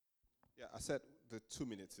I said the 2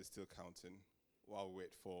 minutes is still counting while we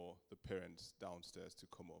wait for the parents downstairs to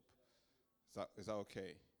come up. Is that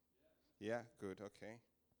okay? Yeah, good, okay.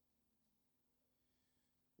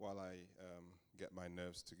 While I get my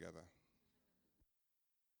nerves together.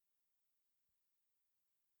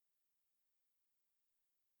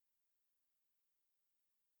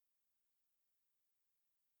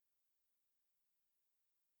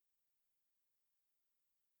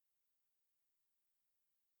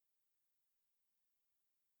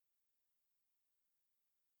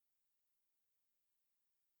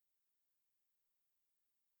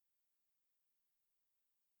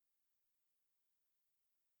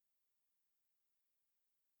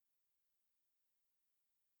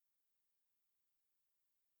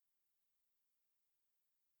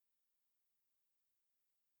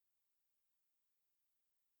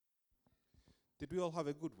 Did we all have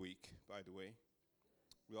a good week, by the way?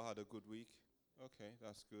 We all had a good week? Okay,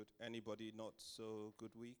 that's good. Anybody not so good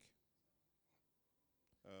week?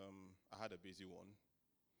 I had a busy one,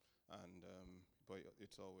 and but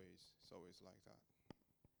it's always like that,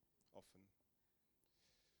 often,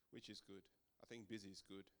 which is good. I think busy is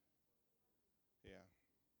good. Yeah,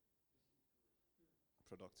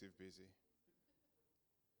 productive busy.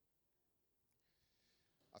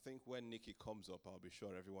 I think when Nikki comes up, I'll be sure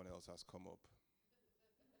everyone else has come up.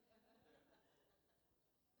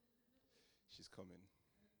 She's coming.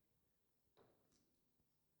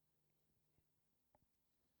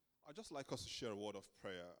 I'd just like us to share a word of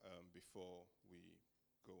prayer before we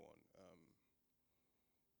go on.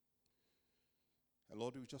 And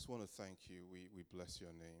Lord, we just want to thank you. We bless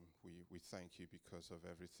your name. We thank you because of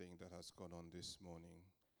everything that has gone on this morning,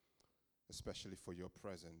 especially for your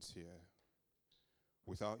presence here.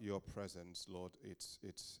 Without your presence, Lord, it's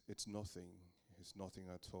nothing. It's nothing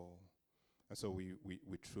at all. And so we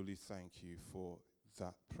truly thank you for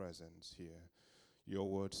that presence here. Your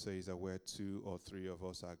word says that where 2 or 3 of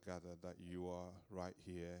us are gathered, that you are right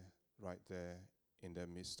here, right there in the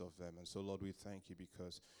midst of them. And so, Lord, we thank you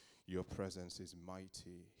because your presence is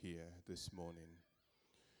mighty here this morning.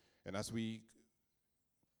 And as we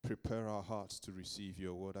prepare our hearts to receive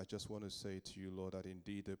your word, I just want to say to you, Lord, that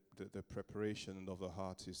indeed the preparation of the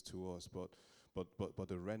heart is to us, but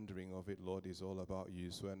the rendering of it, Lord, is all about you.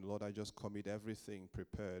 So, and Lord, I just commit everything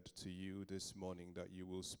prepared to you this morning, that you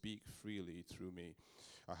will speak freely through me.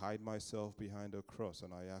 I hide myself behind a cross,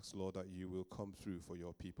 and I ask, Lord, that you will come through for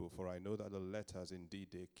your people. For I know that the letters indeed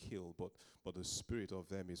they kill, but the spirit of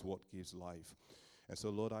them is what gives life. And so,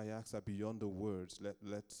 Lord, I ask that beyond the words,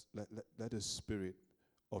 let the spirit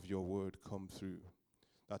of your word come through,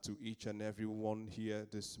 that to each and every one here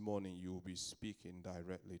this morning you will be speaking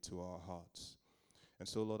directly to our hearts. And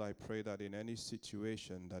so, Lord, I pray that in any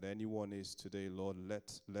situation that anyone is today, Lord,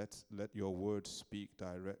 let your word speak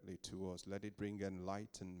directly to us. Let it bring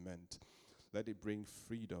enlightenment. Let it bring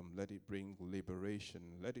freedom. Let it bring liberation.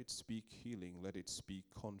 Let it speak healing. Let it speak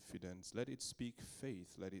confidence. Let it speak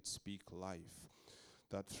faith. Let it speak life.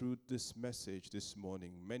 That through this message this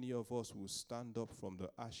morning, many of us will stand up from the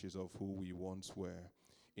ashes of who we once were.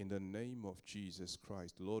 In the name of Jesus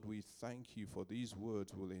Christ, Lord, we thank you for these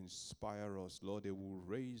words will inspire us. Lord, they will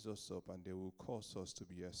raise us up and they will cause us to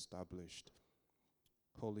be established.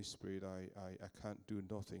 Holy Spirit, I can't do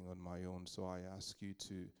nothing on my own, so I ask you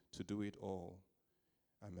to do it all.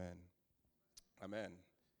 Amen. Amen.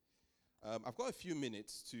 I've got a few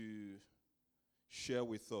minutes to share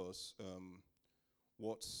with us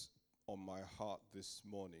what's on my heart this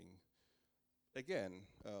morning. Again,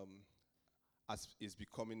 as is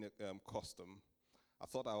becoming a custom, I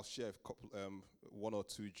thought I'll share a couple, 1 or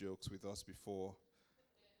 2 jokes with us before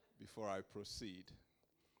I proceed.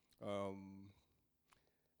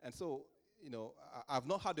 And so, I've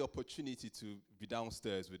not had the opportunity to be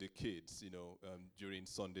downstairs with the kids, during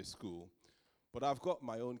Sunday school. But I've got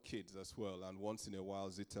my own kids as well, and once in a while,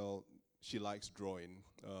 Zitel, she likes drawing.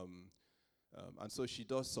 And so she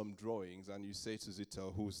does some drawings, and you say to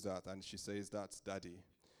Zitel, "Who's that?" And she says, "That's Daddy."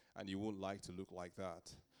 And you won't like to look like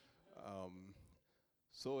that.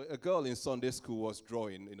 So a girl in Sunday school was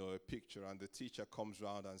drawing, a picture, and the teacher comes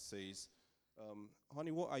around and says,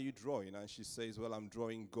 "Honey, what are you drawing?" And she says, "Well, I'm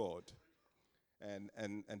drawing God." And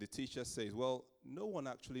the teacher says, "Well, no one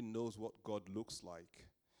actually knows what God looks like."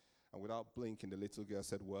 And without blinking, the little girl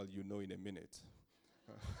said, "Well, you know in a minute."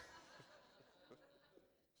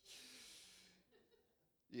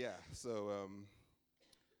 Yeah, so,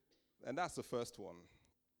 and that's the first one.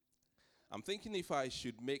 I'm thinking if I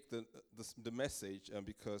should make the message,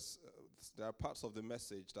 because there are parts of the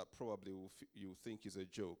message that probably you think is a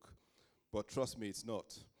joke, but trust me, it's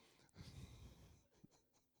not.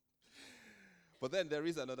 But then there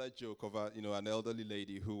is another joke of an elderly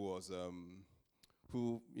lady who was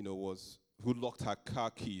who locked her car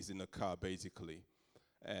keys in the car basically,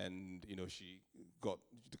 and she got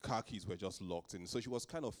the car keys were just locked in, so she was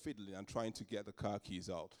kind of fiddling and trying to get the car keys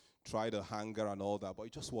out, tried a hanger and all that, but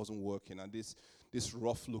it just wasn't working. And this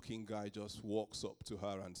rough-looking guy just walks up to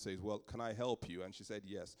her and says, "Well, can I help you?" And she said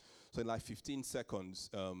yes. So in like 15 seconds,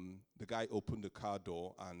 the guy opened the car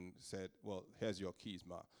door and said, "Well, here's your keys,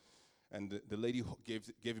 ma." And the lady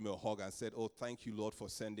gave him a hug and said, "Oh, thank you, Lord, for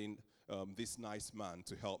sending this nice man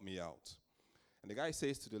to help me out." And the guy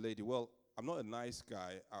says to the lady, "Well, I'm not a nice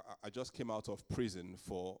guy. I just came out of prison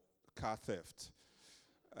for car theft."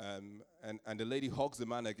 And the lady hugs the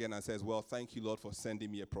man again and says, "Well, thank you, Lord, for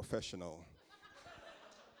sending me a professional."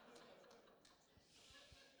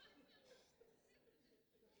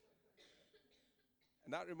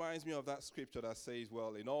 And that reminds me of that scripture that says,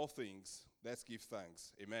 well, in all things, let's give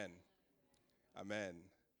thanks. Amen. Amen.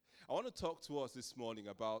 I want to talk to us this morning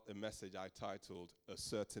about a message I titled, A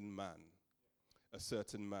Certain Man. A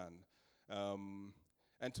Certain Man.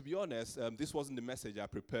 And to be honest, this wasn't the message I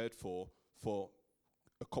prepared for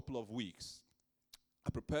a couple of weeks. I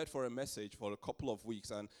prepared for a message for a couple of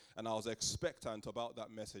weeks, and I was expectant about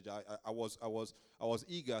that message. I was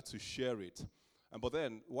eager to share it. But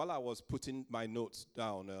then, while I was putting my notes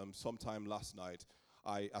down sometime last night,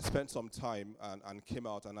 I spent some time and came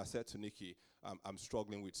out, and I said to Nikki, I'm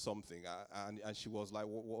struggling with something. And she was like,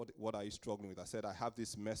 what are you struggling with? I said, I have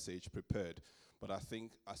this message prepared, but I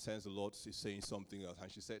think I sense the Lord is saying something else.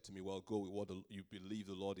 And she said to me, well, go with what you believe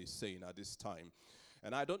the Lord is saying at this time.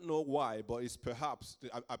 And I don't know why, but it's perhaps,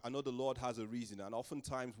 I know the Lord has a reason. And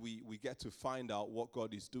oftentimes we get to find out what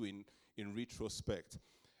God is doing in retrospect.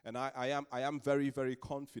 And I am very, very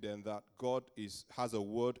confident that God has a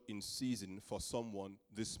word in season for someone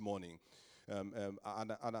this morning. And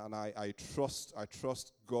I trust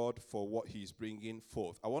God for what He's bringing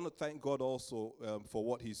forth. I want to thank God also for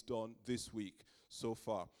what He's done this week so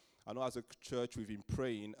far. I know as a church we've been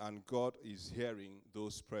praying, and God is hearing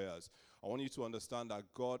those prayers. I want you to understand that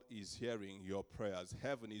God is hearing your prayers.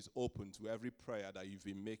 Heaven is open to every prayer that you've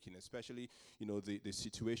been making, especially, the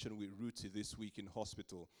situation with Ruthie this week in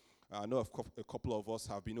hospital. I know a couple of us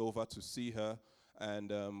have been over to see her,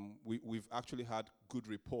 and we've actually had good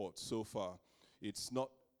reports so far. It's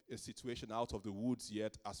not a situation out of the woods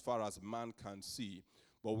yet as far as man can see,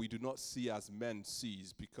 but we do not see as men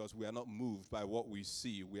sees, because we are not moved by what we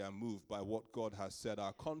see. We are moved by what God has said.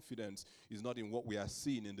 Our confidence is not in what we are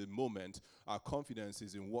seeing in the moment. Our confidence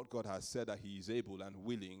is in what God has said that He is able and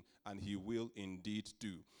willing, and He will indeed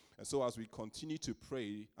do. And so as we continue to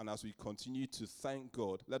pray and as we continue to thank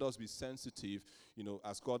God, let us be sensitive,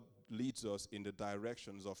 as God leads us in the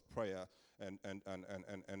directions of prayer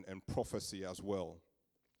and prophecy as well.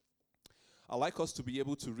 I'd like us to be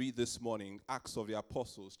able to read this morning Acts of the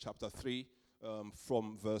Apostles, chapter 3,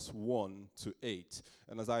 from verse 1 to 8.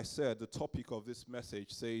 And as I said, the topic of this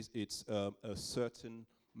message says it's a certain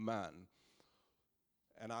man.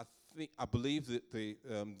 And I believe that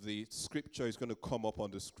the scripture is going to come up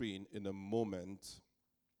on the screen in a moment.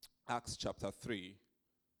 Acts chapter 3,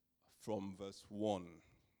 from verse 1.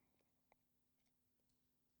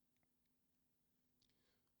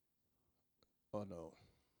 Oh no.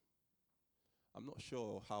 I'm not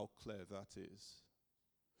sure how clear that is.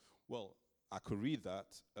 Well, I could read that.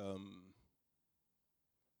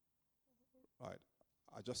 Right.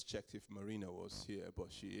 I just checked if Marina was here, but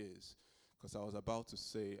she is. Because I was about to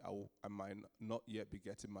say I might not yet be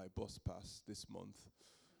getting my bus pass this month.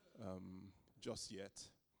 Just yet.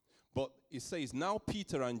 But it says, now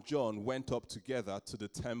Peter and John went up together to the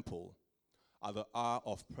temple at the hour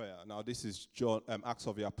of prayer. Now this is Acts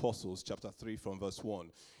of the Apostles, chapter 3, from verse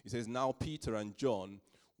 1. It says, now Peter and John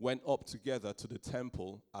went up together to the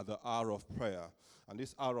temple at the hour of prayer. And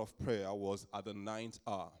this hour of prayer was at the 9th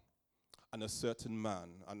hour. And a certain man,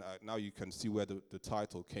 and now you can see where the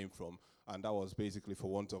title came from, and that was basically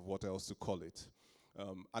for want of what else to call it.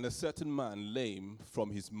 And a certain man, lame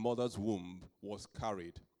from his mother's womb, was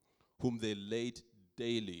carried, whom they laid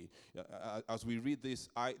daily. As we read this,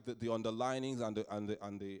 the underlinings and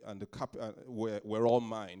the were all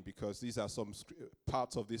mine, because these are some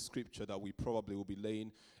parts of this scripture that we probably will be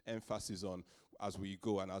laying emphasis on as we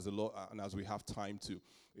go and as we have time to.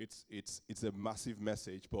 It's a massive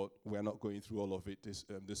message, but we're not going through all of it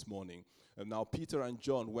this morning. And now Peter and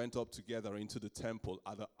John went up together into the temple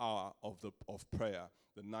at the hour of prayer,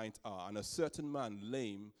 the 9th hour. And a certain man,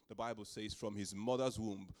 lame, the Bible says, from his mother's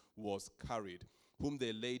womb, was carried, whom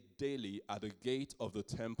they laid daily at the gate of the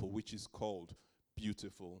temple, which is called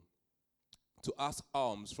Beautiful, to ask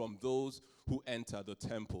alms from those who enter the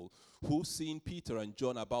temple, who, seeing Peter and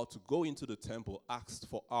John about to go into the temple, asked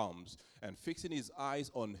for alms. And fixing his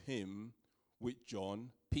eyes on him with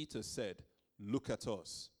John, Peter said, "Look at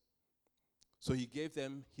us." So he gave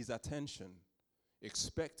them his attention,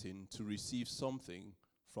 expecting to receive something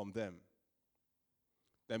from them.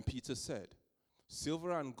 Then Peter said,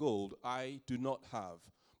 "Silver and gold I do not have,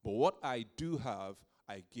 but what I do have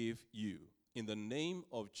I give you. In the name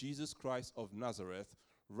of Jesus Christ of Nazareth,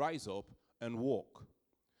 rise up and walk."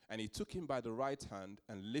 And he took him by the right hand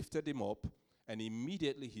and lifted him up, and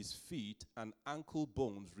immediately his feet and ankle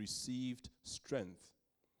bones received strength.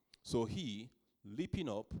 So he, leaping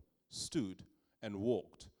up, stood and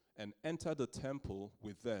walked, and entered the temple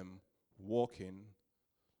with them, walking,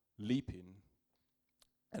 leaping,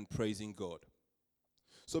 and praising God.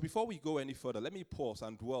 So before we go any further, let me pause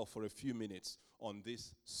and dwell for a few minutes on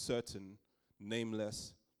this certain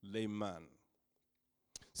nameless lame man.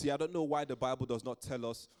 See, I don't know why the Bible does not tell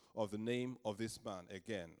us of the name of this man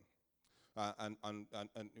again. And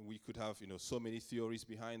we could have, so many theories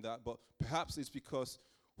behind that, but perhaps it's because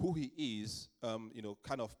who he is,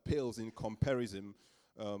 kind of pales in comparison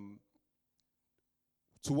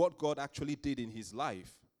to what God actually did in his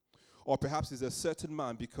life. Or perhaps he's a certain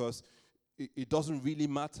man because it doesn't really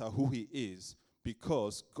matter who he is,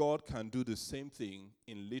 because God can do the same thing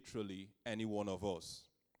in literally any one of us.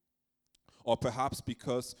 Or perhaps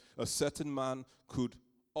because a certain man could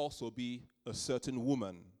also be a certain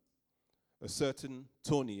woman, a certain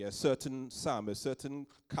Tony, a certain Sam, a certain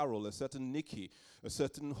Carol, a certain Nikki, a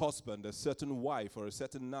certain husband, a certain wife, or a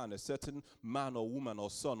certain nan, a certain man or woman or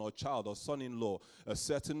son or child or son-in-law, a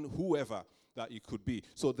certain whoever that it could be.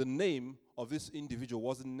 So the name of this individual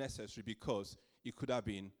wasn't necessary because it could have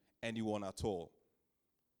been anyone at all.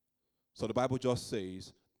 So the Bible just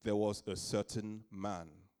says there was a certain man.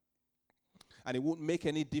 And it won't make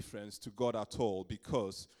any difference to God at all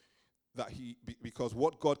because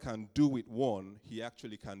what God can do with one, he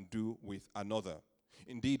actually can do with another.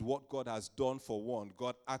 Indeed, what God has done for one,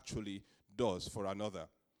 God actually does for another.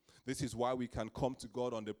 This is why we can come to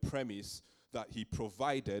God on the premise that he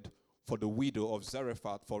provided for the widow of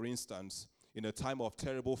Zarephath, for instance, in a time of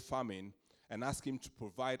terrible famine, and ask him to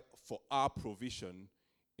provide for our provision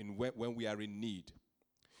when we are in need.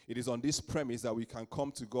 It is on this premise that we can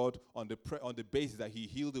come to God on the basis that he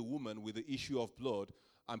healed a woman with the issue of blood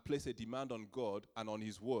and place a demand on God and on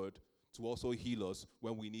his word to also heal us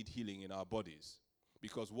when we need healing in our bodies.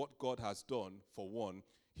 Because what God has done for one,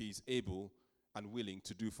 he is able and willing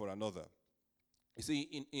to do for another. You see,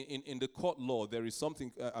 in the court law, there is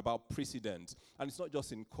something about precedent. And it's not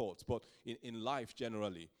just in courts, but in life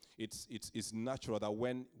generally. It's natural that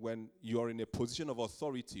when you're in a position of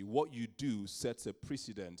authority, what you do sets a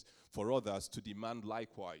precedent for others to demand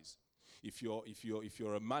likewise. If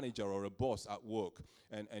you're a manager or a boss at work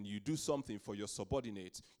and you do something for your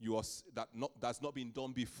subordinates that's not been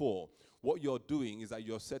done before, what you're doing is that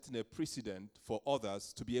you're setting a precedent for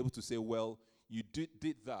others to be able to say, well, you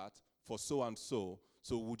did that for so and so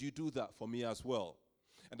would you do that for me as well?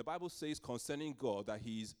 And the Bible says concerning God that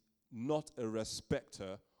he is not a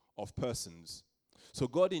respecter of persons. So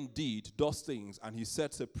God indeed does things and he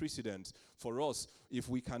sets a precedent for us. If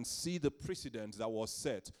we can see the precedent that was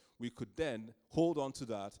set, we could then hold on to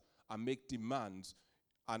that and make demands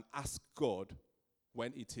and ask God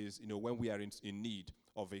when it is, when we are in need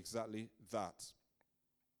of exactly that.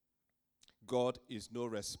 God is no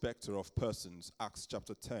respecter of persons, Acts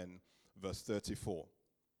chapter 10, verse 34.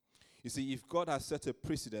 You see, if God has set a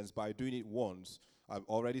precedent by doing it once, I've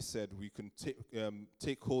already said we can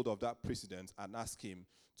take hold of that precedent and ask him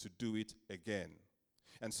to do it again.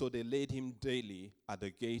 And so they laid him daily at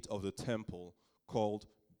the gate of the temple called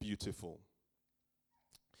Beautiful.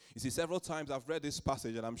 You see, several times I've read this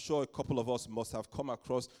passage, and I'm sure a couple of us must have come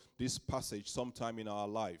across this passage sometime in our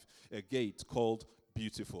life, a gate called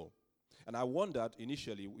Beautiful. And I wondered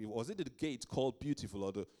initially, was it the gate called Beautiful,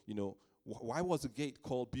 or why was the gate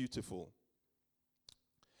called Beautiful?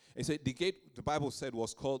 It said the gate, the Bible said,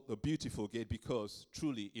 was called the Beautiful Gate because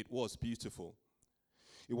truly it was beautiful.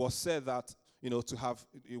 It was said that,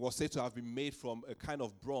 it was said to have been made from a kind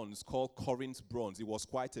of bronze called Corinth bronze. It was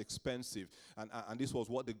quite expensive, and this was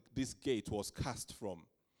what this gate was cast from.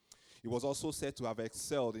 It was also said to have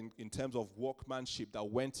excelled in terms of workmanship that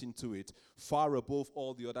went into it, far above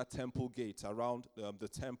all the other temple gates around the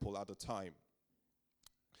temple at the time.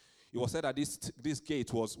 It was said that this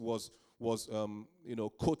gate was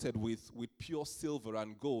coated with pure silver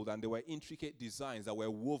and gold, and there were intricate designs that were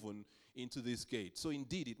woven into this gate. So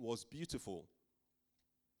indeed, it was beautiful.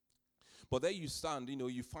 But there you stand,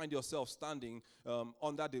 you find yourself standing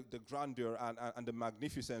under the grandeur and the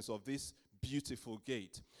magnificence of this beautiful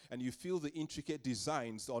gate. And you feel the intricate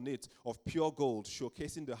designs on it of pure gold,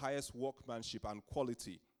 showcasing the highest workmanship and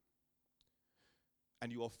quality.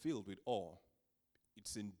 And you are filled with awe.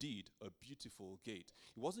 It's indeed a beautiful gate.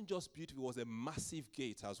 It wasn't just beautiful, it was a massive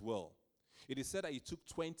gate as well. It is said that it took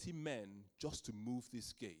 20 men just to move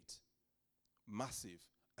this gate. Massive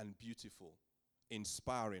and beautiful,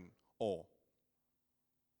 inspiring awe.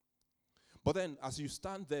 But then as you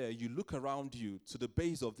stand there, you look around you to the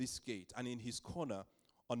base of this gate, and in his corner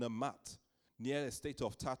on a mat near a state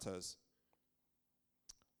of tatters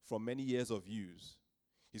from many years of use,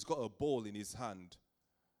 he's got a bowl in his hand,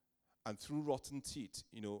 and through rotten teeth,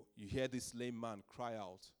 you hear this lame man cry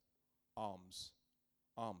out, "Alms,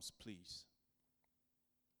 alms, please."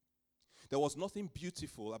 There was nothing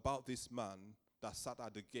beautiful about this man that sat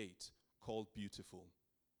at the gate called beautiful.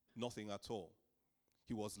 Nothing at all.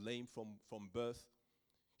 He was lame from birth.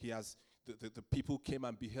 The people came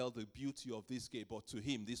and beheld the beauty of this gate, but to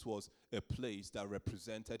him, this was a place that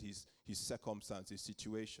represented his circumstance, his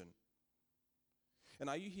situation. And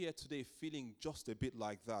are you here today feeling just a bit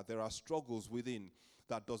like that? There are struggles within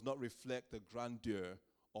that does not reflect the grandeur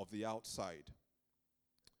of the outside.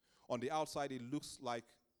 On the outside, it looks like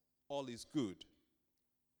all is good,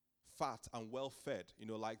 fat and well fed,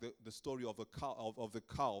 like the story of the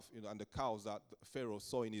calf, and the cows that Pharaoh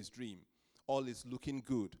saw in his dream. All is looking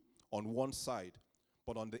good on one side,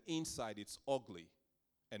 but on the inside it's ugly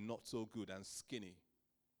and not so good and skinny.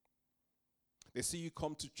 They see you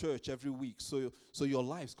come to church every week, so your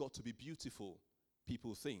life's got to be beautiful,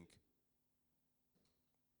 people think.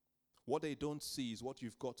 What they don't see is what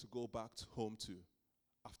you've got to go back home to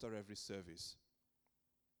after every service.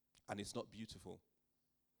 And it's not beautiful.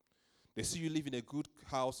 They see you live in a good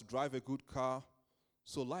house, drive a good car,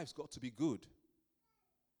 so life's got to be good.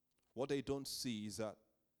 What they don't see is that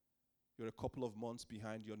you're a couple of months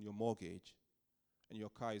behind on your mortgage, and your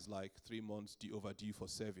car is like 3 months overdue for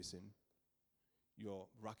servicing. You're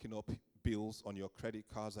racking up bills on your credit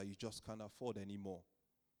cards that you just can't afford anymore.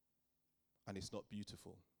 And it's not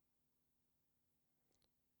beautiful.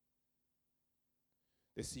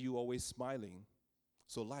 They see you always smiling,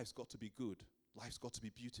 so life's got to be good. Life's got to be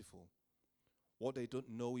beautiful. What they don't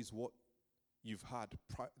know is what you've had,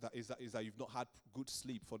 that you've not had good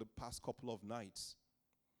sleep for the past couple of nights.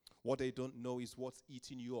 What they don't know is what's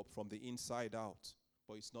eating you up from the inside out,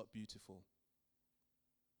 but it's not beautiful.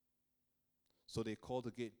 So they call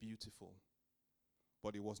the gate beautiful,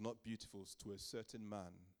 but it was not beautiful to a certain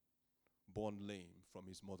man born lame from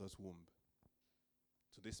his mother's womb.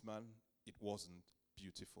 To this man, it wasn't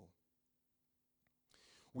beautiful.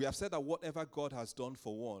 We have said that whatever God has done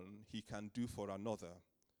for one, he can do for another.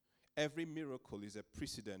 Every miracle is a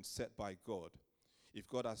precedent set by God. If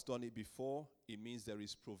God has done it before, it means there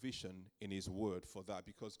is provision in his word for that,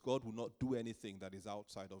 because God will not do anything that is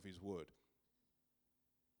outside of his word.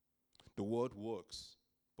 The word works,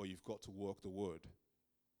 but you've got to work the word.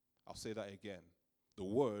 I'll say that again. The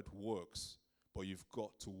word works, but you've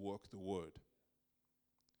got to work the word.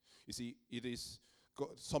 You see, it is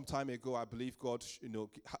some time ago, I believe God,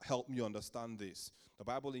 helped me understand this. The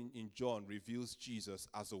Bible in John reveals Jesus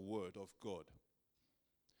as the Word of God.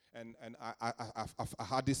 And I've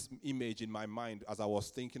had this image in my mind as I was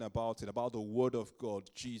thinking about it, about the Word of God,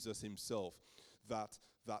 Jesus himself, that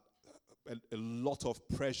a lot of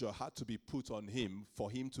pressure had to be put on him for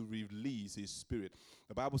him to release his spirit.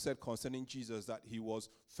 The Bible said concerning Jesus that he was,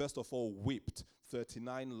 first of all, whipped,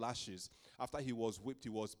 39 lashes. After he was whipped, he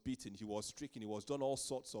was beaten, he was stricken, he was done all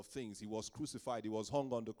sorts of things. He was crucified, he was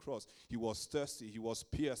hung on the cross, he was thirsty, he was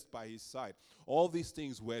pierced by his side. All these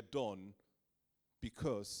things were done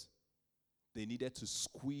because they needed to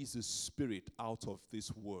squeeze the spirit out of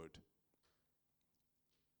this word.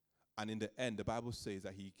 And in the end, the Bible says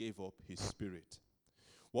that he gave up his spirit.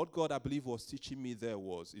 What God, I believe, was teaching me there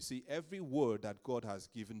was, you see, every word that God has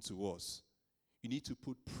given to us, you need to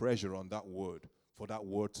put pressure on that word for that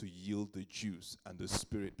word to yield the juice and the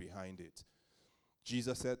spirit behind it.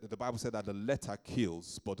 Jesus said, the Bible said that the letter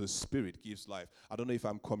kills, but the spirit gives life. I don't know if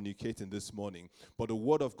I'm communicating this morning, but the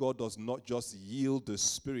word of God does not just yield the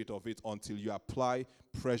spirit of it until you apply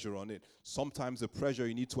pressure on it. Sometimes the pressure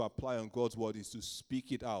you need to apply on God's word is to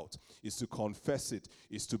speak it out, is to confess it,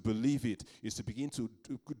 is to believe it, is to begin to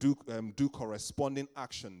do corresponding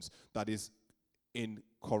actions that is in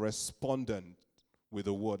correspondence with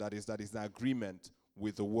the word, that is in agreement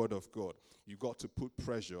with the word of God. You've got to put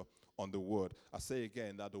pressure on the word. I say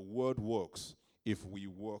again that the word works if we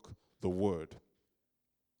work the word.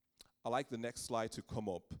 I like the next slide to come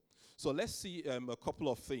up. So let's see a couple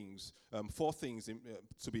of things, 4 things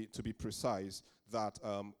to be precise, that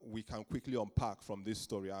we can quickly unpack from this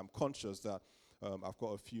story. I'm conscious that I've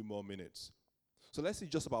got a few more minutes. So let's see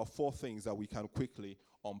just about 4 things that we can quickly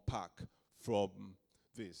unpack from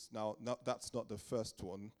this. Now that's not the first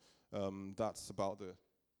one. That's about the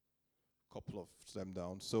couple of them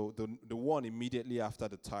down. So the one immediately after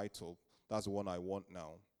the title, that's the one I want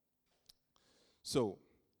now. So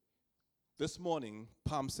this morning,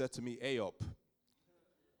 Pam said to me, "Hey up."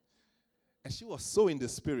 And she was so in the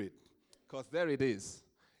spirit, because there it is.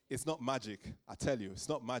 It's not magic, I tell you, it's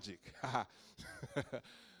not magic.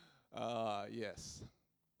 Yes.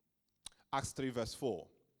 Acts 3 verse 4.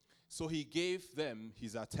 So he gave them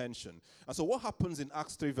his attention. And so what happens in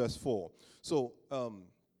Acts 3 verse 4? So,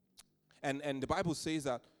 and the Bible says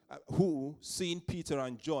that who, seeing Peter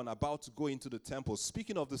and John about to go into the temple,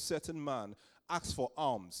 speaking of the certain man, asked for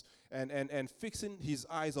alms. And fixing his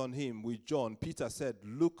eyes on him with John, Peter said,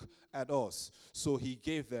 "Look at us." So he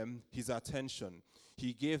gave them his attention.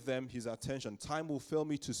 He gave them his attention. Time will fail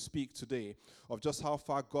me to speak today of just how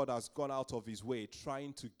far God has gone out of his way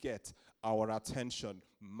trying to get our attention,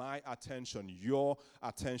 my attention, your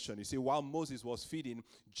attention. You see, while Moses was feeding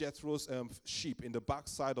Jethro's sheep in the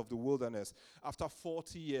backside of the wilderness, after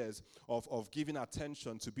 40 years of giving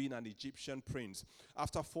attention to being an Egyptian prince,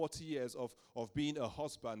 after 40 years of being a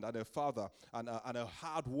husband and a father and a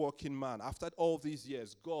hard-working man, after all these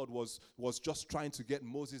years, God was just trying to get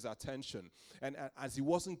Moses' attention. And as he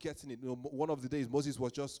wasn't getting it, one of the days, Moses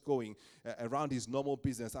was just going around his normal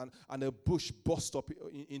business, and a bush burst up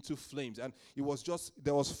into flames. And it was just,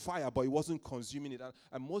 there was fire, but it wasn't consuming it.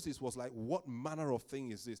 And Moses was like, "What manner of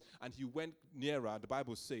thing is this?" And he went nearer, the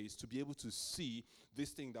Bible says, to be able to see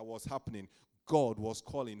this thing that was happening. God was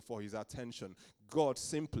calling for his attention. God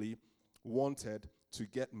simply wanted to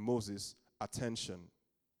get Moses' attention.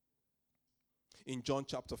 In John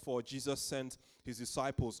chapter 4, Jesus sent his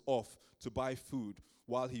disciples off to buy food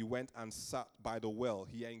while he went and sat by the well.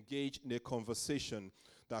 He engaged in a conversation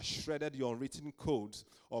that shredded the unwritten codes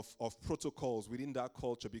of protocols within that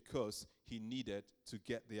culture because he needed to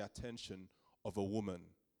get the attention of a woman.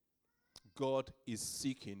 God is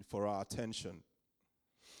seeking for our attention.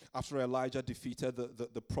 After Elijah defeated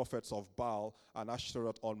the prophets of Baal and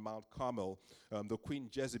Ashtaroth on Mount Carmel, the queen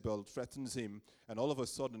Jezebel threatens him, and all of a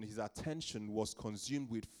sudden his attention was consumed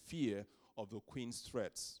with fear of the queen's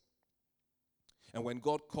threats. And when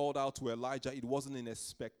God called out to Elijah, it wasn't in a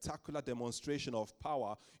spectacular demonstration of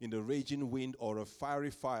power in the raging wind or a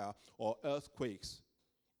fiery fire or earthquakes.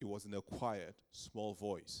 It was in a quiet, small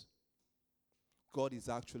voice. God is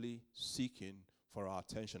actually seeking for our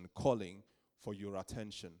attention, calling for your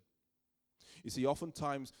attention. You see,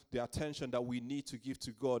 oftentimes the attention that we need to give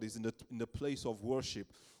to God is in the place of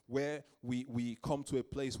worship, where we come to a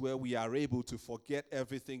place where we are able to forget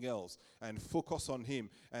everything else and focus on him.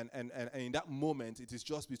 And in that moment, it is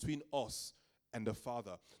just between us and the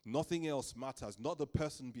Father. Nothing else matters, not the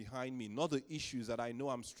person behind me, not the issues that I know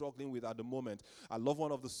I'm struggling with at the moment. I love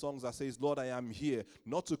one of the songs that says, "Lord, I am here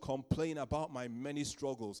not to complain about my many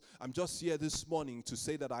struggles. I'm just here this morning to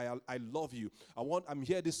say that I love you. I'm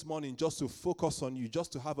here this morning just to focus on you,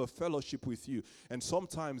 just to have a fellowship with you." And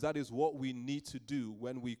sometimes that is what we need to do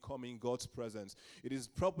when we come in God's presence. It is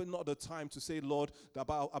probably not the time to say, "Lord,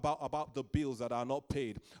 about the bills that are not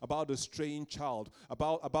paid, about the straying child,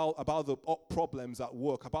 about the problems at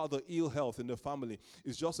work, about the ill health in the family."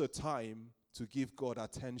 It's just a time to give God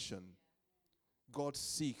attention. God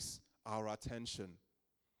seeks our attention.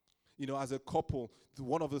 You know, as a couple,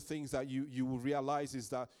 one of the things that you will realize is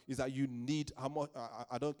that you need how much.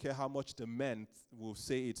 I don't care how much the men will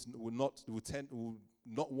say will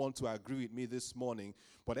not want to agree with me this morning,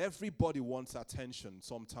 but everybody wants attention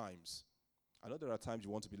sometimes. I know there are times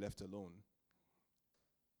you want to be left alone,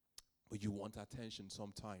 but you want attention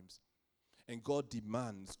sometimes. And God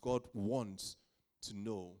demands, God wants to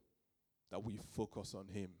know that we focus on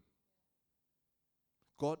him.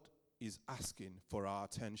 God is asking for our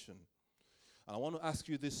attention. And I want to ask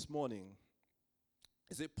you this morning,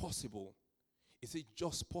 is it possible, is it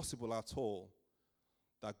just possible at all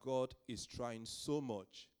that God is trying so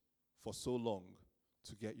much for so long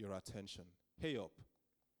to get your attention? Hey up.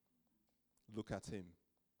 Look at him.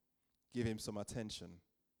 Give him some attention.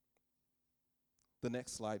 The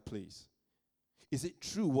next slide, please. Is it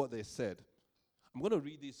true what they said? I'm going to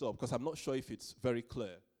read this up because I'm not sure if it's very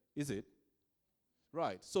clear. Is it?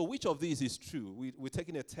 Right. So which of these is true? We're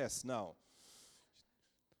taking a test now.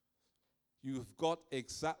 You've got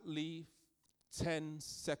exactly 10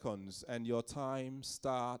 seconds and your time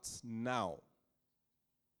starts now.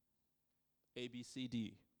 A, B, C,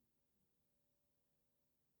 D.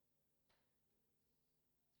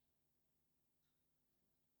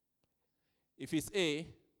 If it's A,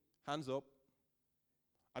 hands up.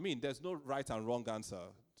 I mean, there's no right and wrong answer.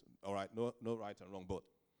 All right, no right and wrong. But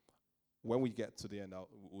when we get to the end,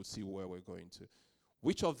 we'll see where we're going to.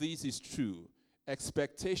 Which of these is true?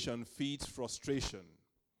 Expectation feeds frustration.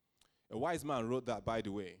 A wise man wrote that, by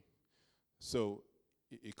the way. So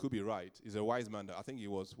it could be right. He's a wise man. I think he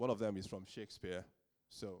was. One of them is from Shakespeare.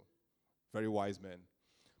 So, very wise man.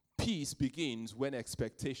 Peace begins when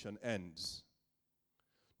expectation ends.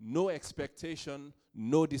 No expectation,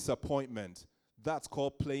 no disappointment. That's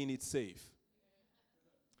called playing it safe.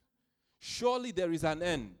 Surely there is an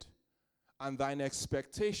end, and thine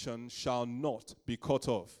expectation shall not be cut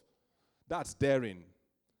off. That's daring.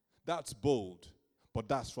 That's bold. But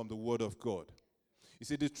that's from the word of God. You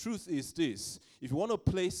see, the truth is this. If you want to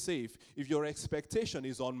play safe, if your expectation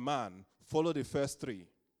is on man, follow the first three.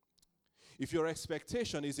 If your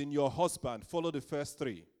expectation is in your husband, follow the first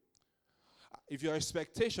three. If your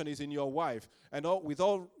expectation is in your wife, and with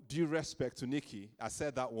all due respect to Nikki, I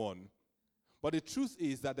said that one. But the truth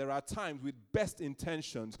is that there are times with best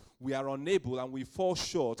intentions, we are unable and we fall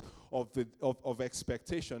short of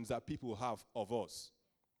expectations that people have of us.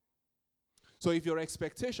 So if your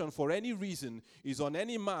expectation for any reason is on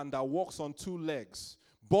any man that walks on two legs,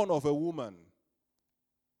 born of a woman,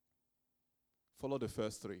 follow the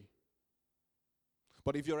first three.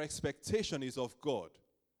 But if your expectation is of God,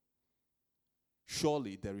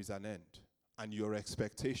 surely there is an end, and your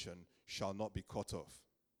expectation shall not be cut off.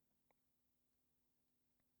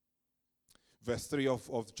 Verse 3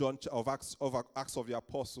 of Acts of the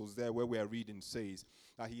Apostles, there where we are reading, says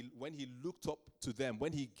that when he looked up to them,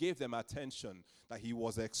 when he gave them attention, that he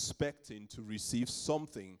was expecting to receive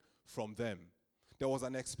something from them. There was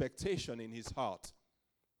an expectation in his heart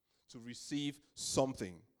to receive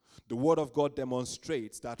something. The word of God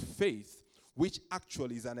demonstrates that faith, which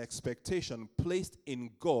actually is an expectation placed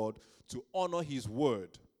in God to honor his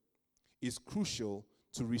word, is crucial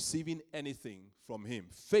to receiving anything from him.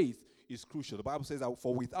 Faith is crucial. The Bible says that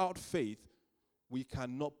for without faith, we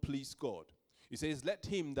cannot please God. It says, let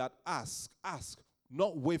him that ask,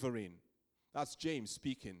 not wavering. That's James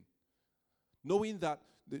speaking. Knowing that,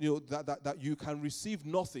 that you can receive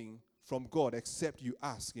nothing from God except you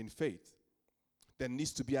ask in faith. There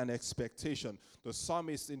needs to be an expectation. The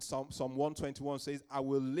psalmist in Psalm 121 says, I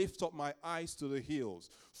will lift up my eyes to the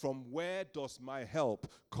hills. From where does my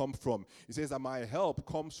help come from? He says that my help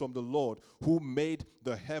comes from the Lord who made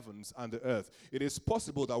the heavens and the earth. It is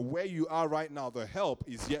possible that where you are right now, the help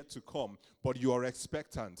is yet to come, but you are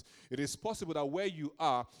expectant. It is possible that where you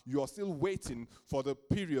are still waiting for the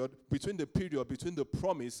period between the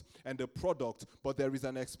promise and the product, but there is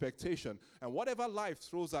an expectation. And whatever life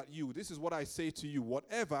throws at you, this is what I say to you,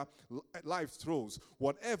 whatever life throws,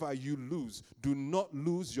 whatever you lose, do not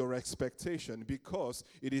lose your expectation, because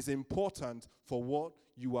it is important for what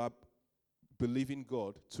you are believing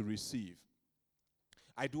God to receive.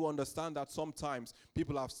 I do understand that sometimes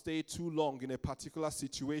people have stayed too long in a particular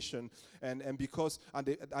situation and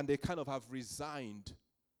they kind of have resigned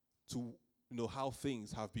to how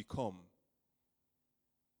things have become,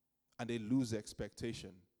 and they lose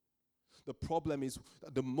expectation. The problem is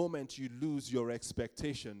the moment you lose your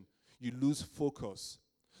expectation, you lose focus.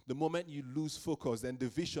 The moment you lose focus, then the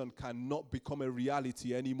vision cannot become a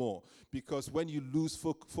reality anymore. Because when you lose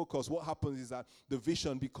focus, what happens is that the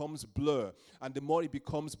vision becomes blur. And the more it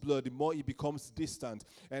becomes blur, the more it becomes distant.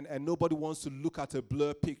 And nobody wants to look at a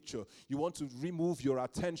blur picture. You want to remove your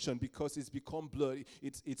attention because it's become blurry.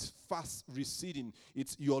 It's fast receding.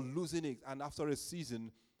 You're losing it. And after a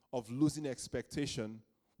season of losing expectation,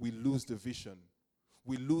 we lose the vision.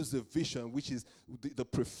 We lose the vision, which is the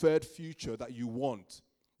preferred future that you want.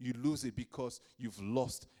 You lose it because you've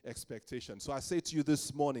lost expectation. So I say to you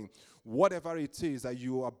this morning, whatever it is that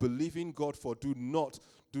you are believing God for, do not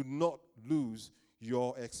lose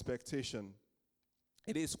your expectation.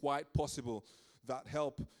 It is quite possible that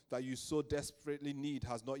help that you so desperately need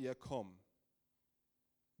has not yet come.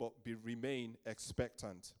 But remain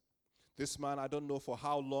expectant. This man, I don't know for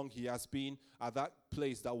how long he has been at that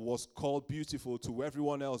place that was called beautiful to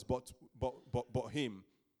everyone else but him.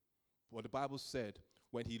 What the Bible said,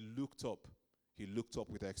 when he looked up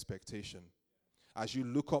with expectation. As you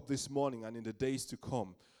look up this morning and in the days to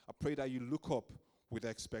come, I pray that you look up with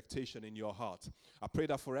expectation in your heart. I pray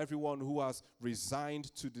that for everyone who has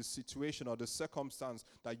resigned to the situation or the circumstance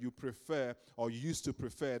that you prefer or used to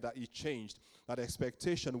prefer, that it changed, that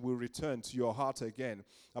expectation will return to your heart again.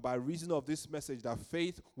 And by reason of this message, that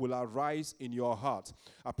faith will arise in your heart.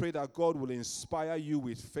 I pray that God will inspire you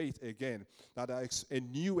with faith again, that a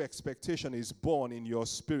new expectation is born in your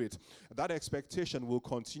spirit. That expectation will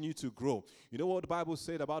continue to grow. You know what the Bible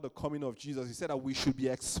said about the coming of Jesus? He said that we should be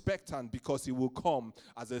expectant because he will come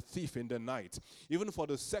as a thief in the night. Even for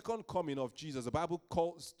the second coming of Jesus, the Bible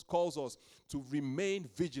calls us to remain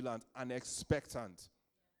vigilant and expectant.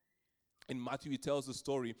 In Matthew, it tells the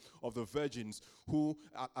story of the virgins who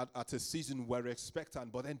at a season were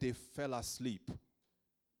expectant, but then they fell asleep.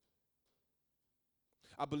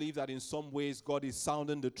 I believe that in some ways God is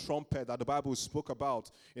sounding the trumpet that the Bible spoke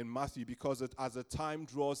about in Matthew, because as the time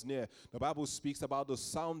draws near, the Bible speaks about the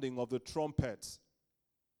sounding of the trumpet.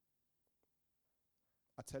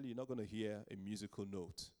 I tell you, you're not going to hear a musical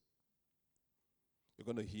note. You're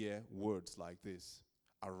going to hear words like this: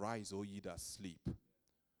 "Arise, O ye that sleep.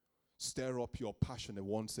 Stir up your passion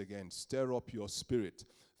once again. Stir up your spirit."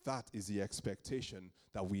 That is the expectation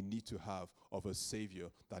that we need to have of a Savior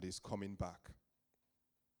that is coming back.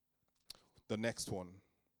 The next one.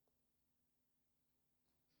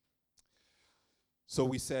 So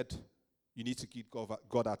we said you need to give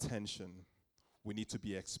God attention. We need to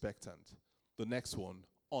be expectant. The next one,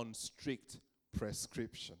 on strict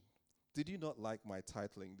prescription. Did you not like my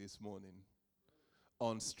titling this morning?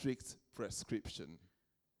 On strict prescription.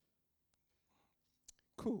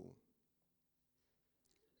 Cool.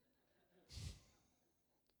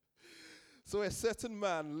 So a certain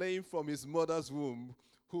man lame from his mother's womb,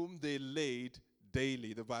 whom they laid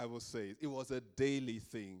daily, the Bible says. It was a daily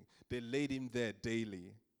thing. They laid him there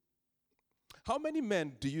daily. How many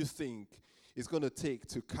men do you think it's going to take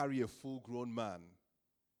to carry a full-grown man?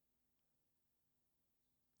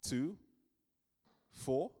 2?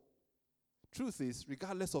 4? Truth is,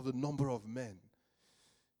 regardless of the number of men,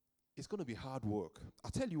 it's going to be hard work.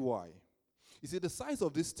 I'll tell you why. You see, the size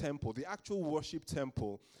of this temple, the actual worship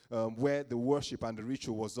temple, where the worship and the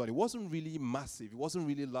ritual was done, it wasn't really massive. It wasn't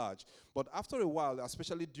really large. But after a while,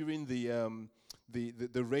 especially during the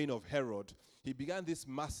reign of Herod, he began this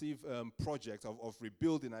massive project of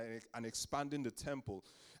rebuilding and expanding the temple.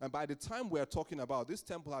 And by the time we're talking about, this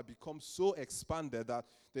temple had become so expanded that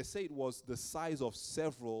they say it was the size of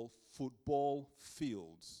several football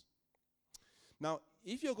fields. Now,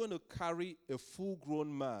 if you're going to carry a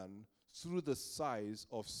full-grown man through the size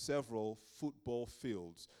of several football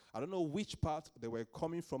fields, I don't know which part they were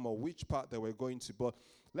coming from or which part they were going to, but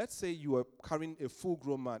let's say you are carrying a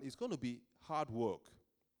full-grown man, it's going to be hard work.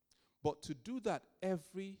 But to do that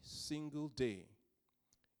every single day,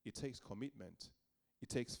 it takes commitment. It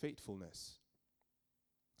takes faithfulness.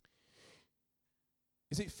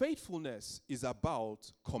 You see, faithfulness is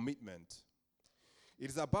about commitment. It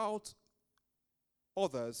is about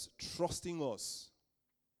others trusting us.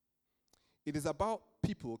 It is about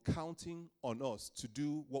people counting on us to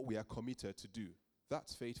do what we are committed to do.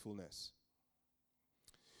 That's faithfulness.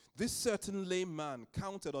 This certain lame man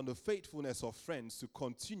counted on the faithfulness of friends to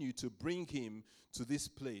continue to bring him to this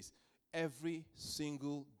place every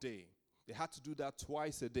single day. They had to do that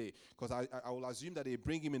twice a day, because I will assume that they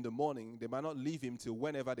bring him in the morning. They might not leave him till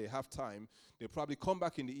whenever they have time. They probably come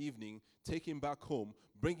back in the evening, take him back home,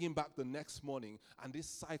 bring him back the next morning, and this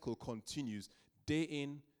cycle continues day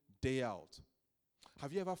in, day out.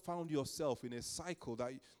 Have you ever found yourself in a cycle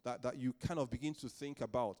that you kind of begin to think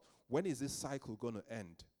about, when is this cycle going to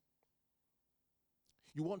end?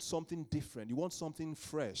 You want something different. You want something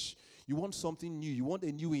fresh. You want something new. You want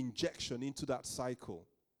a new injection into that cycle.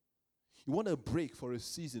 You want a break for a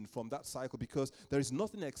season from that cycle, because there is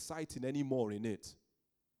nothing exciting anymore in it.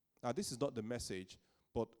 Now, this is not the message,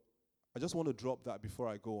 but I just want to drop that before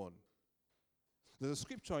I go on. There's a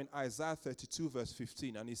scripture in Isaiah 32 verse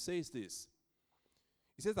 15, and it says this.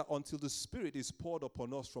 It says that until the Spirit is poured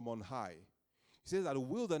upon us from on high, it says that the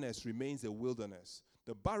wilderness remains a wilderness.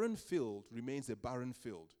 The barren field remains a barren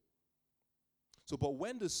field. So, but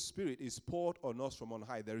when the Spirit is poured on us from on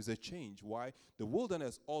high, there is a change. Why? The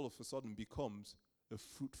wilderness all of a sudden becomes a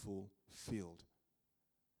fruitful field.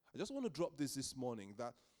 I just want to drop this morning,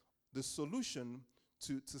 that the solution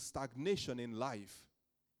to stagnation in life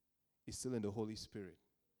is still in the Holy Spirit.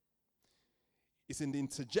 It's in the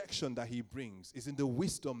interjection that he brings. It's in the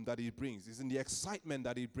wisdom that he brings. It's in the excitement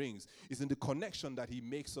that he brings. It's in the connection that he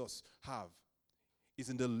makes us have. It's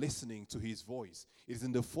in the listening to his voice. It's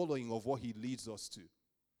in the following of what he leads us to.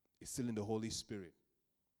 It's still in the Holy Spirit.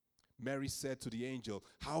 Mary said to the angel,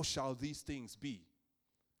 "How shall these things be?"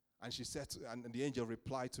 And she said, and the angel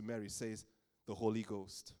replied to Mary, says, the Holy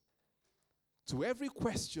Ghost. To every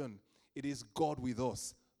question, it is God with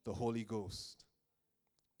us, the Holy Ghost.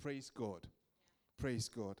 Praise God. Praise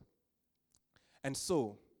God. And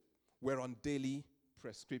so, we're on daily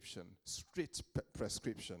prescription, strict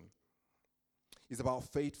prescription. It's about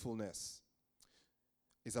faithfulness.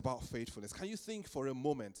 It's about faithfulness. Can you think for a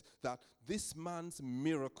moment that this man's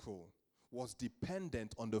miracle was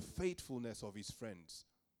dependent on the faithfulness of his friends?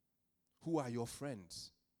 Who are your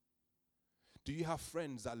friends? Do you have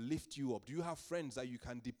friends that lift you up? Do you have friends that you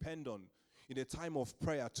can depend on in a time of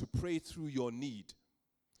prayer to pray through your need?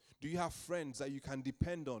 Do you have friends that you can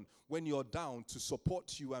depend on when you're down to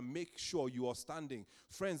support you and make sure you are standing?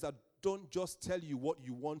 Friends that don't just tell you what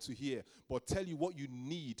you want to hear, but tell you what you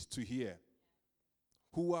need to hear.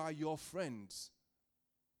 Who are your friends?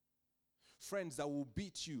 Friends that will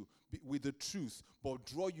beat you with the truth, but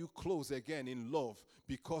draw you close again in love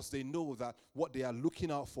because they know that what they are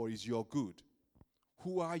looking out for is your good.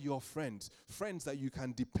 Who are your friends? Friends that you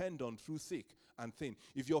can depend on through thick and thin.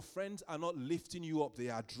 If your friends are not lifting you up, they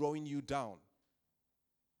are drawing you down.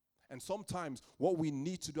 And sometimes what we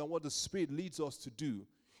need to do and what the Spirit leads us to do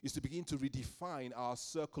is to begin to redefine our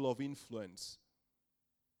circle of influence.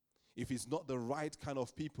 If it's not the right kind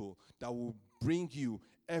of people that will bring you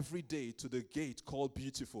every day to the gate called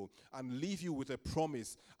beautiful and leave you with a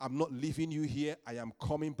promise, I'm not leaving you here, I am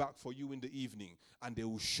coming back for you in the evening, and they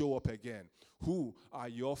will show up again. Who are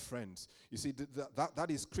your friends? You see, that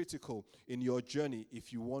is critical in your journey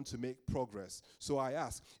if you want to make progress. So I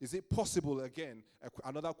ask, is it possible, again,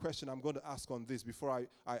 another question I'm going to ask on this before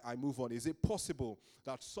I move on, is it possible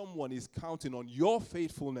that someone is counting on your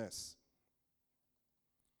faithfulness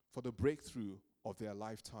for the breakthrough of their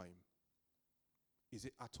lifetime? Is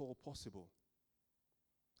it at all possible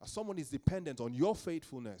that someone is dependent on your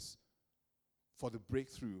faithfulness for the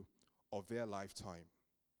breakthrough of their lifetime?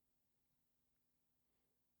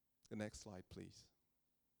 The next slide, please.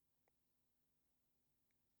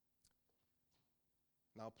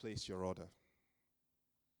 Now place your order.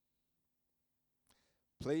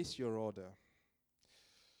 Place your order.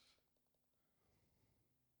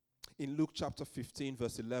 In Luke chapter 15,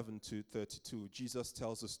 verse 11 to 32, Jesus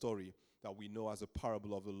tells a story that we know as a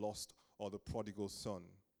parable of the lost or the prodigal son.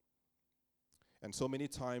 And so many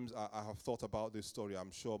times I have thought about this story.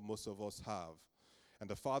 I'm sure most of us have. And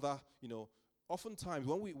the father, oftentimes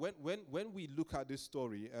when we look at this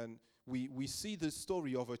story and we see the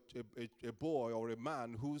story of a boy or a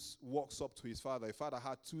man who walks up to his father. A father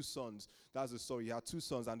had two sons. That's the story. He had two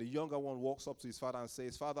sons, and the younger one walks up to his father and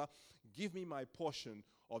says, "Father, give me my portion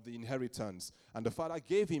of the inheritance." And the father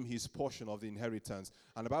gave him his portion of the inheritance.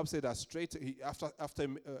 And the Bible said that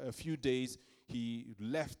after a few days, he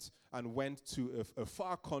left and went to a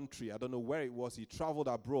far country. I don't know where it was. He traveled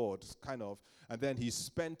abroad, kind of, and then he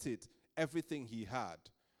spent everything he had.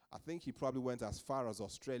 I think he probably went as far as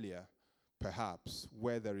Australia, perhaps,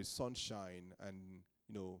 where there is sunshine and,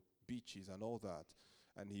 beaches and all that.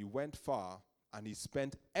 And he went far, and he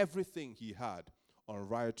spent everything he had on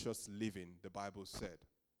riotous living, the Bible said.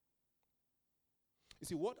 You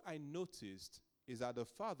see, what I noticed is that the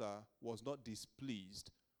father was not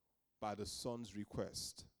displeased by the son's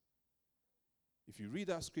request. If you read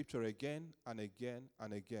that scripture again and again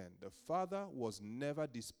and again, the father was never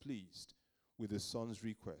displeased with the son's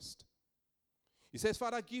request. He says,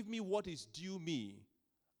 "Father, give me what is due me."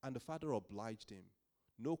 And the father obliged him.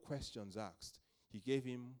 No questions asked. He gave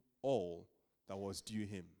him all that was due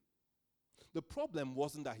him. The problem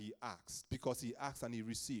wasn't that he asked, because he asked and he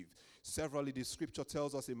received. Severally, the scripture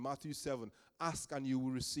tells us in Matthew 7, "Ask and you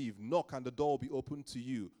will receive. Knock and the door will be opened to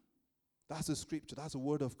you." That's the scripture. That's the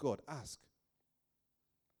word of God. Ask.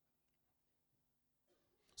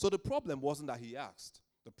 So the problem wasn't that he asked.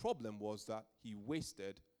 The problem was that he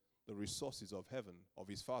wasted the resources of heaven, of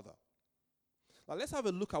his father. Now let's have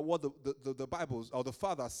a look at what the Bible or the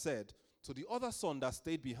father said to the other son that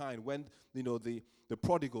stayed behind when the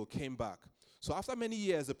prodigal came back. So after many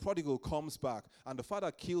years, the prodigal comes back, and the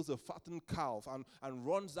father kills a fattened calf and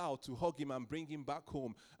runs out to hug him and bring him back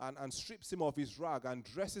home, and strips him of his rag and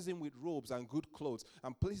dresses him with robes and good clothes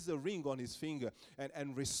and places a ring on his finger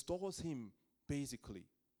and restores him basically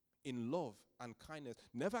in love and kindness,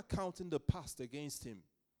 never counting the past against him.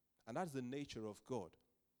 And that's the nature of God.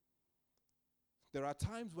 There are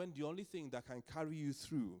times when the only thing that can carry you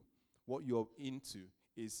through what you're into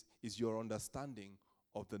is your understanding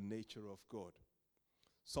of the nature of God.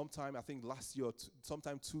 Sometime, I think last year,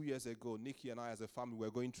 sometime 2 years ago, Nikki and I as a family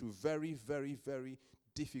were going through very, very, very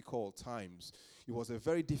difficult times. It was a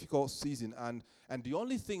very difficult season, and the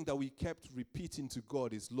only thing that we kept repeating to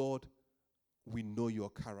God is, "Lord, we know your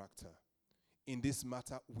character. In this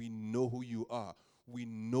matter, we know who you are. We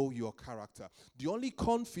know your character. The only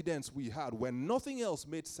confidence we had when nothing else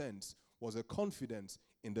made sense was a confidence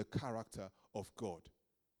in the character of God.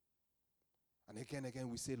 And again,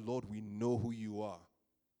 we say, Lord, we know who you are.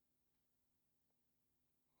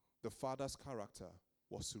 The Father's character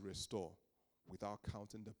was to restore without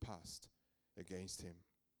counting the past against him.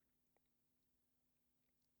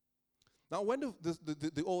 Now, when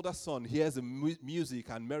the older son hears the music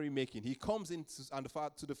and merrymaking, he comes in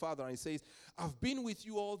to the father and he says, I've been with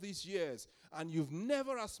you all these years, and you've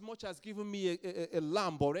never as much as given me a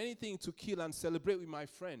lamb or anything to kill and celebrate with my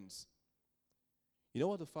friends. You know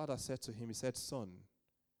what the father said to him? He said, son,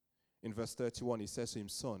 in verse 31, he says to him,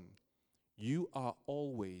 son, you are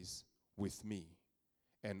always with me,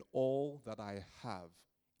 and all that I have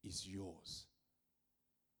is yours.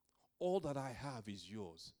 All that I have is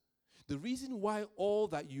yours. The reason why all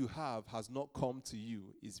that you have has not come to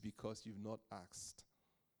you is because you've not asked.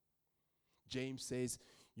 James says,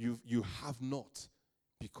 you have not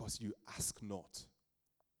because you ask not.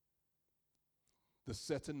 The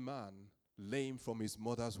certain man, lame from his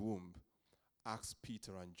mother's womb, asked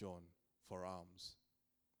Peter and John for alms.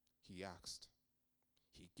 He asked.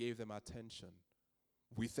 He gave them attention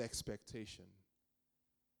with expectation.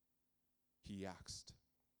 He asked.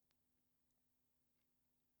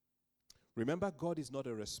 Remember, God is not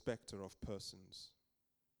a respecter of persons.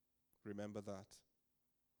 Remember that.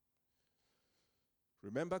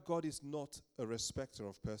 Remember, God is not a respecter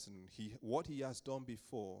of persons. What he has done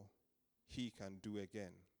before, he can do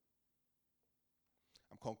again.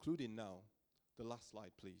 I'm concluding now. The last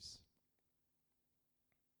slide, please.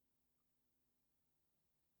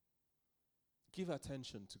 Give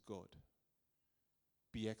attention to God.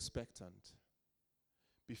 Be expectant.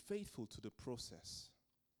 Be faithful to the process.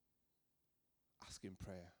 Ask in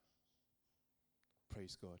prayer.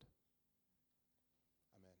 Praise God.